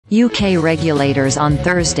UK regulators on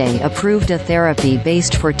Thursday approved a therapy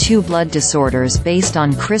based for two blood disorders based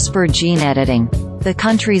on CRISPR gene editing, the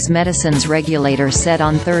country's medicines regulator said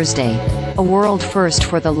on Thursday, a world first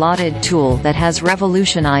for the lauded tool that has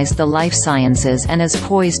revolutionized the life sciences and is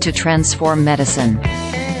poised to transform medicine.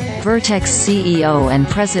 Vertex CEO and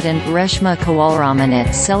President Reshma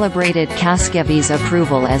Kewalramanit celebrated Casgevy's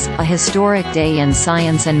approval as a historic day in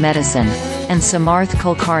science and medicine, and Samarth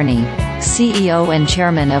Kulkarni, CEO and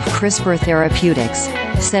Chairman of Crispr Therapeutics,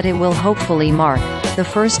 said it will hopefully mark the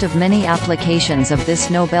first of many applications of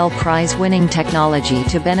this Nobel Prize-winning technology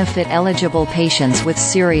to benefit eligible patients with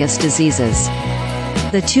serious diseases.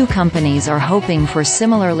 The two companies are hoping for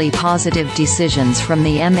similarly positive decisions from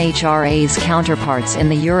the MHRA's counterparts in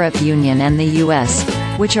the European Union and the US,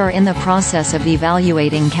 which are in the process of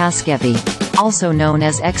evaluating Casgevy, also known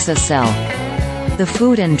as exa-cel. The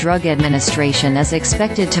Food and Drug Administration is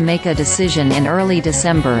expected to make a decision in early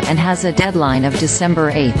December and has a deadline of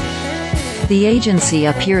December 8. The agency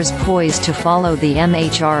appears poised to follow the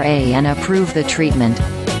MHRA and approve the treatment,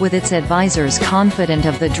 with its advisors confident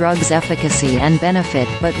of the drug's efficacy and benefit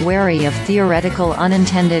but wary of theoretical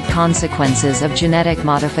unintended consequences of genetic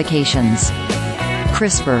modifications.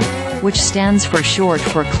 CRISPR, which stands for short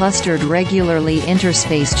for clustered regularly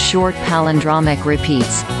interspaced short palindromic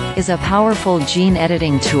repeats, is a powerful gene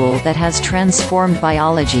editing tool that has transformed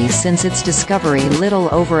biology since its discovery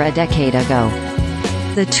little over a decade ago.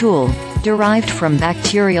 The tool, derived from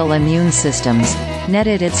bacterial immune systems,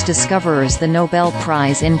 netted its discoverers the Nobel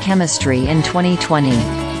Prize in Chemistry in 2020.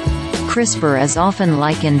 CRISPR is often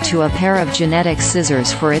likened to a pair of genetic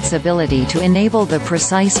scissors for its ability to enable the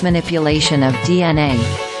precise manipulation of DNA,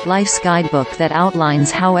 life's guidebook that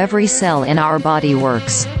outlines how every cell in our body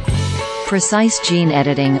works. Precise gene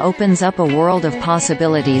editing opens up a world of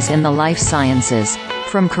possibilities in the life sciences,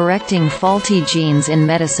 from correcting faulty genes in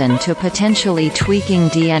medicine to potentially tweaking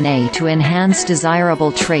DNA to enhance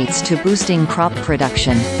desirable traits to boosting crop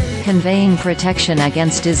production, conveying protection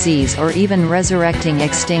against disease or even resurrecting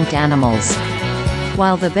extinct animals.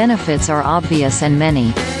 While the benefits are obvious and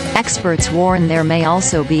many, experts warn there may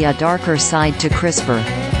also be a darker side to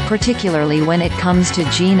CRISPR, particularly when it comes to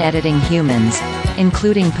gene editing humans,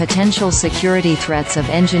 including potential security threats of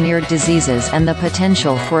engineered diseases and the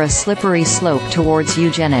potential for a slippery slope towards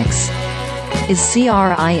eugenics. Is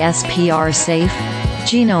CRISPR safe?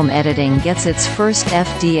 Genome editing gets its first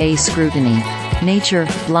FDA scrutiny. Nature,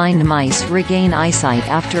 blind mice regain eyesight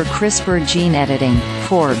after CRISPR gene editing.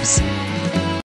 Forbes.